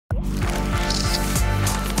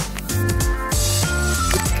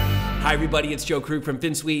Hi everybody, it's Joe Krug from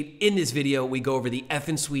Finsweet. In this video, we go over the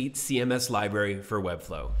Finsweet CMS library for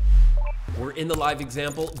Webflow. We're in the live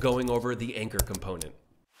example going over the anchor component.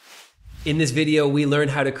 In this video, we learn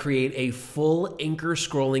how to create a full anchor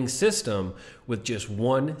scrolling system with just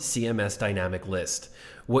one CMS dynamic list.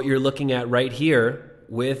 What you're looking at right here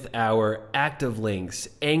with our active links,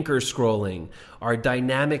 anchor scrolling, our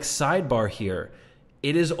dynamic sidebar here,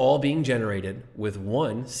 it is all being generated with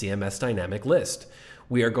one CMS dynamic list.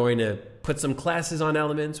 We are going to put some classes on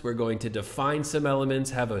elements. We're going to define some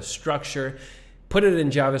elements, have a structure, put it in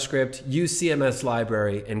JavaScript, use CMS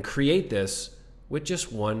Library, and create this with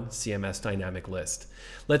just one CMS dynamic list.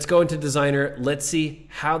 Let's go into Designer. Let's see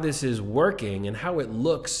how this is working and how it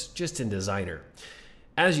looks just in Designer.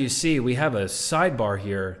 As you see, we have a sidebar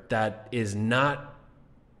here that is not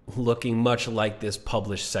looking much like this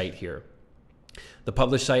published site here. The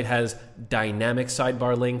published site has dynamic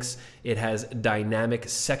sidebar links. It has dynamic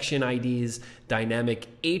section IDs, dynamic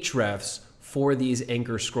hrefs for these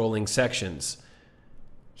anchor scrolling sections.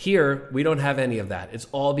 Here, we don't have any of that. It's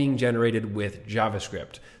all being generated with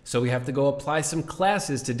JavaScript. So we have to go apply some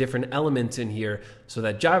classes to different elements in here so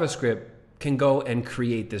that JavaScript can go and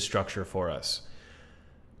create this structure for us.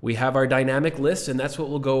 We have our dynamic list, and that's what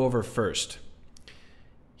we'll go over first.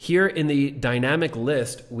 Here in the dynamic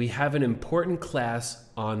list, we have an important class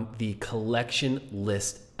on the collection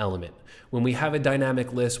list element. When we have a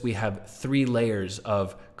dynamic list, we have three layers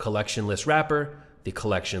of collection list wrapper, the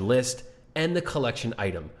collection list, and the collection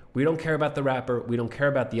item. We don't care about the wrapper, we don't care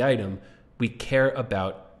about the item, we care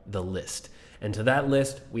about the list. And to that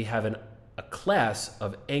list, we have a class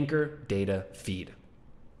of anchor data feed.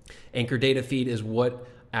 Anchor data feed is what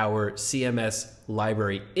our CMS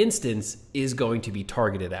library instance is going to be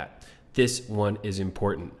targeted at. This one is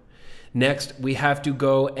important. Next, we have to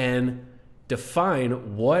go and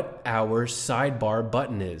define what our sidebar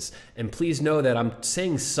button is. And please know that I'm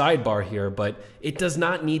saying sidebar here, but it does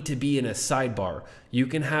not need to be in a sidebar. You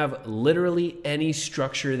can have literally any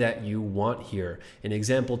structure that you want here. In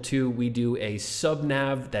example 2, we do a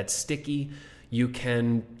subnav that's sticky. You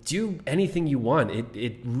can do anything you want.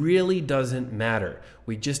 It really doesn't matter.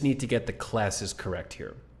 We just need to get the classes correct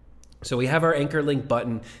here. So we have our anchor link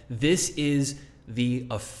button. This is the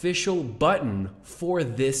official button for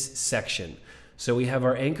this section. So we have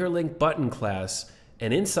our anchor link button class,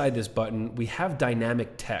 and inside this button, we have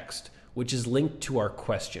dynamic text, which is linked to our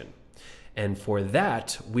question. And for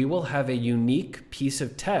that, we will have a unique piece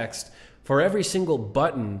of text for every single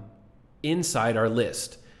button inside our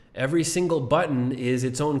list. Every single button is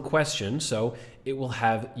its own question, so it will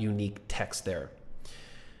have unique text there.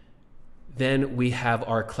 Then we have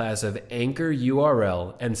our class of anchor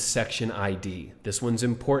URL and section ID. This one's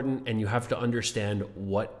important, and you have to understand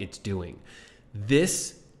what it's doing.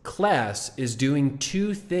 This class is doing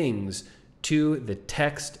two things to the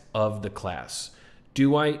text of the class.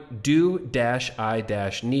 Do-I-need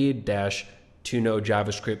to know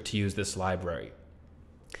JavaScript to use this library.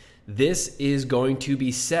 This is going to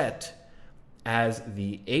be set as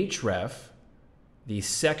the href, the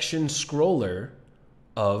section scroller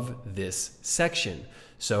of this section.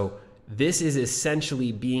 So this is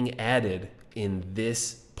essentially being added in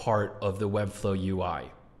this part of the Webflow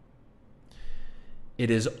UI.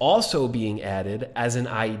 It is also being added as an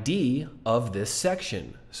ID of this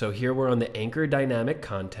section. So here we're on the anchor dynamic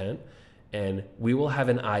content, and we will have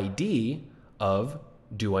an ID of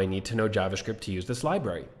do I need to know JavaScript to use this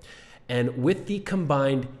library? And with the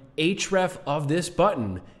combined href of this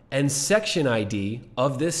button and section ID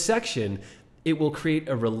of this section, it will create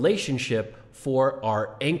a relationship for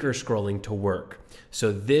our anchor scrolling to work.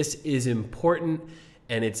 So this is important,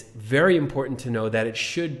 and it's very important to know that it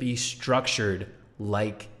should be structured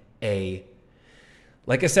like a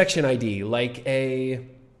section ID, like an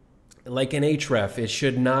href. It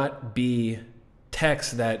should not be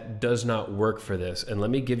text that does not work for this. And let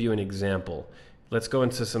me give you an example. Let's go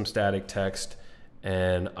into some static text,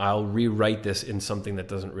 and I'll rewrite this in something that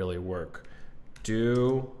doesn't really work.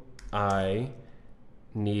 Do I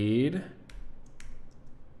need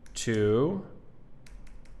to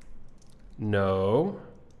know?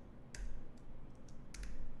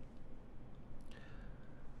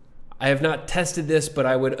 I have not tested this, but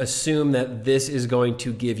I would assume that this is going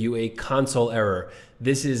to give you a console error.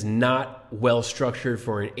 This is not well structured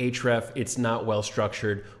for an href. It's not well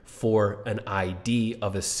structured for an ID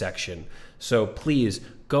of a section. So please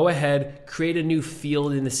go ahead, create a new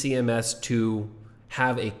field in the CMS to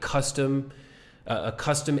have a custom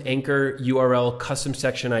anchor URL, custom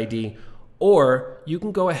section ID, Or you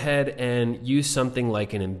can go ahead and use something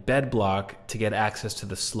like an embed block to get access to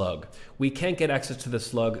the slug. We can't get access to the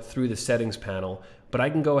slug through the settings panel, but I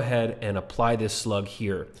can go ahead and apply this slug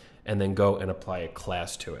here and then go and apply a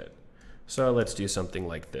class to it. So let's do something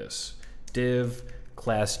like this. Div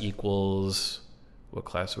class equals, what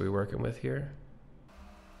class are we working with here?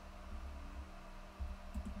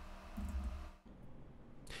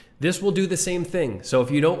 This will do the same thing. So if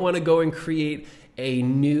you don't want to go and create a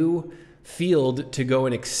new field to go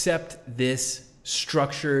and accept this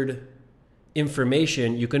structured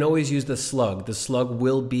information, you can always use the slug. The slug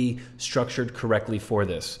will be structured correctly for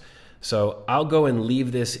this. So I'll go and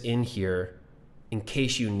leave this in here in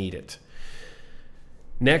case you need it.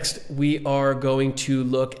 Next, we are going to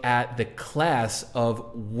look at the class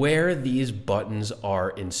of where these buttons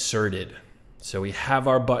are inserted. So we have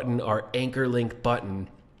our button, our anchor link button,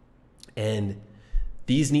 and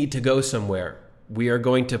these need to go somewhere. We are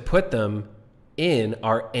going to put them in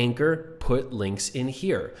our anchor put links in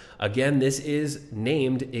here. Again, this is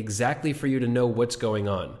named exactly for you to know what's going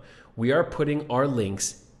on. We are putting our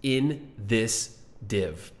links in this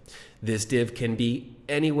div. This div can be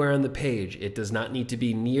anywhere on the page. It does not need to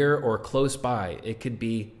be near or close by. It could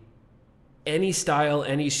be any style,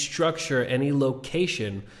 any structure, any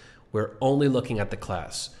location. We're only looking at the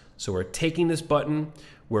class. So we're taking this button,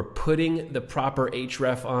 we're putting the proper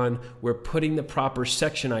href on, we're putting the proper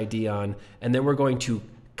section ID on, and then we're going to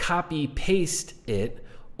copy paste it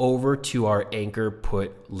over to our anchor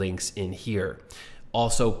put links in here.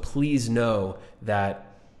 Also, please know that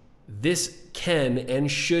this can and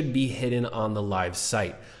should be hidden on the live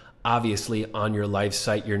site. Obviously, on your live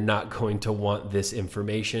site, you're not going to want this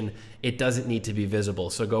information. It doesn't need to be visible.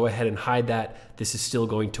 So go ahead and hide that. This is still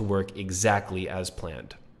going to work exactly as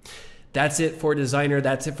planned. That's it for Designer.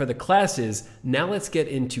 That's it for the classes. Now let's get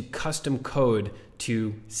into custom code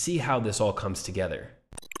to see how this all comes together.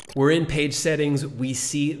 We're in page settings. We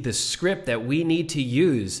see the script that we need to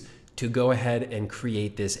use to go ahead and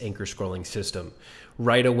create this anchor scrolling system.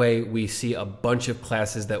 Right away, we see a bunch of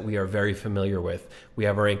classes that we are very familiar with. We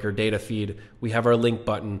have our anchor data feed, we have our link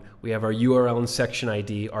button, we have our URL and section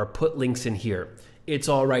ID, our put links in here. It's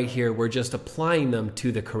all right here. We're just applying them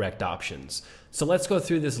to the correct options. So let's go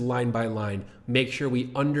through this line by line, make sure we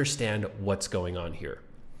understand what's going on here.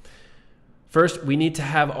 First, we need to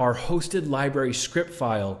have our hosted library script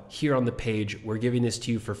file here on the page. We're giving this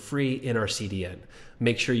to you for free in our CDN.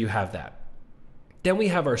 Make sure you have that. Then we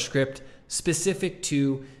have our script specific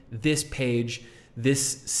to this page,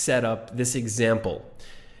 this setup, this example.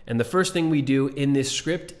 And the first thing we do in this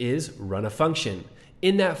script is run a function.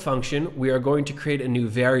 In that function, we are going to create a new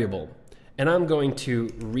variable. And I'm going to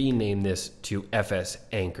rename this to fs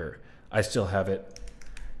anchor. I still have it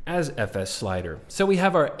as fs slider. So we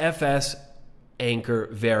have our fs anchor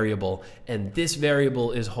variable, and this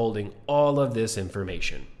variable is holding all of this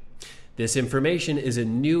information. This information is a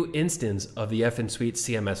new instance of the Finsweet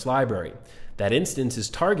CMS library. That instance is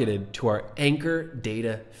targeted to our anchor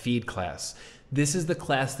data feed class. This is the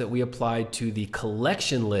class that we applied to the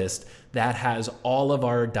collection list that has all of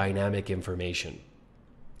our dynamic information.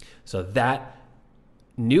 So that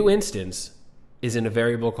new instance is in a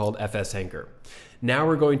variable called fs anchor. Now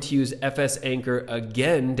we're going to use fs anchor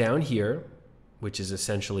again down here, which is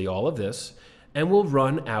essentially all of this, and we'll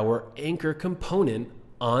run our anchor component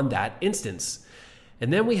on that instance.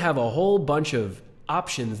 And then we have a whole bunch of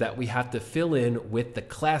options that we have to fill in with the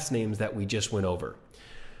class names that we just went over.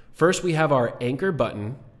 First, we have our anchor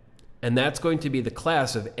button, and that's going to be the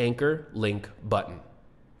class of anchor link button.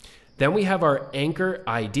 Then we have our anchor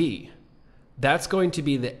ID. That's going to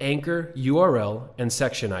be the anchor URL and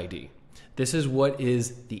section ID. This is what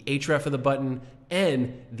is the href of the button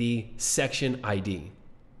and the section ID.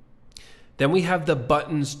 Then we have the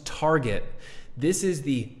button's target. This is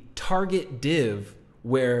the target div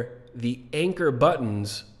where the anchor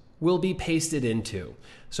buttons will be pasted into.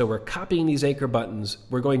 So we're copying these anchor buttons,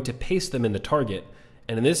 we're going to paste them in the target,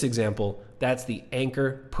 and in this example, that's the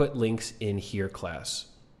anchor put links in here class.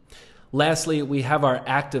 Lastly, we have our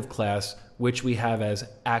active class, which we have as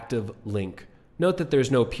active link. Note that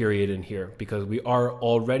there's no period in here because we are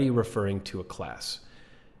already referring to a class.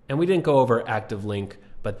 And we didn't go over active link,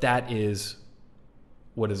 but that is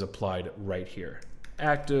what is applied right here.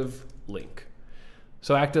 Active link.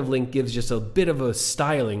 So active link gives just a bit of a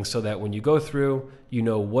styling so that when you go through, you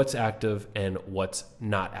know what's active and what's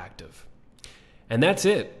not active. And that's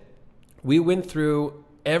it. We went through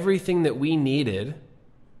everything that we needed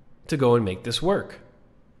to go and make this work.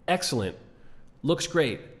 Excellent. Looks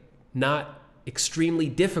great. Not extremely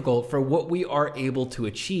difficult for what we are able to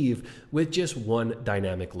achieve with just one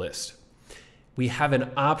dynamic list. we have an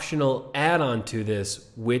optional add-on to this,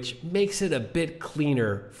 which makes it a bit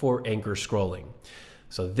cleaner for anchor scrolling.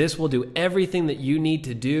 So this will do everything that you need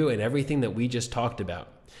to do and everything that we just talked about.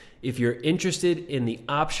 If you're interested in the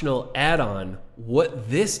optional add-on, what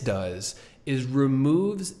this does is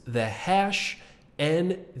removes the hash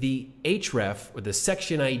and the href, or the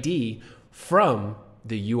section ID, from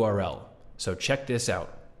the URL. So check this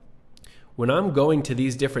out. When I'm going to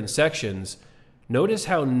these different sections, notice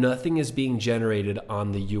how nothing is being generated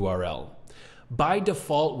on the URL. By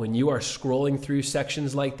default, when you are scrolling through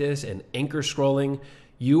sections like this and anchor scrolling,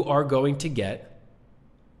 you are going to get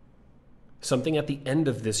something at the end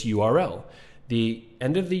of this URL. The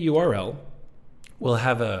end of the URL will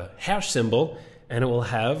have a hash symbol, and it will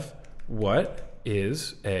have what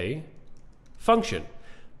is a function.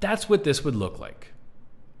 That's what this would look like.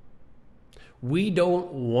 We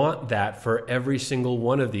don't want that for every single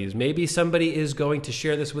one of these. Maybe somebody is going to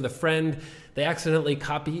share this with a friend, they accidentally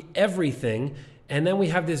copy everything, and then we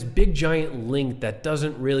have this big giant link that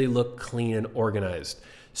doesn't really look clean and organized.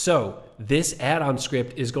 So this add-on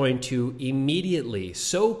script is going to immediately,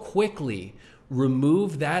 so quickly,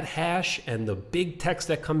 remove that hash and the big text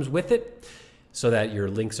that comes with it so that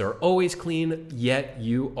your links are always clean, yet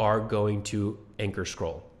you are going to anchor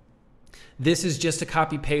scroll. This is just a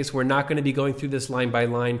copy paste. We're not going to be going through this line by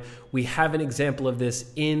line. We have an example of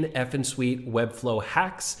this in Finsweet Webflow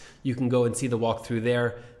hacks. You can go and see the walkthrough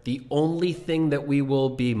there. The only thing that we will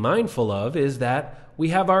be mindful of is that we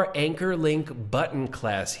have our anchor link button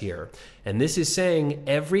class here. And this is saying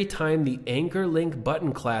every time the anchor link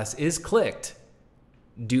button class is clicked,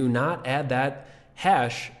 do not add that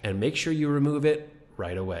hash and make sure you remove it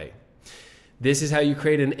right away. This is how you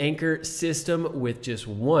create an anchor system with just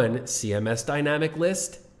one CMS dynamic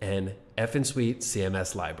list and Finsweet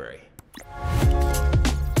CMS library.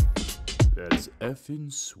 That's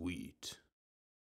Finsweet.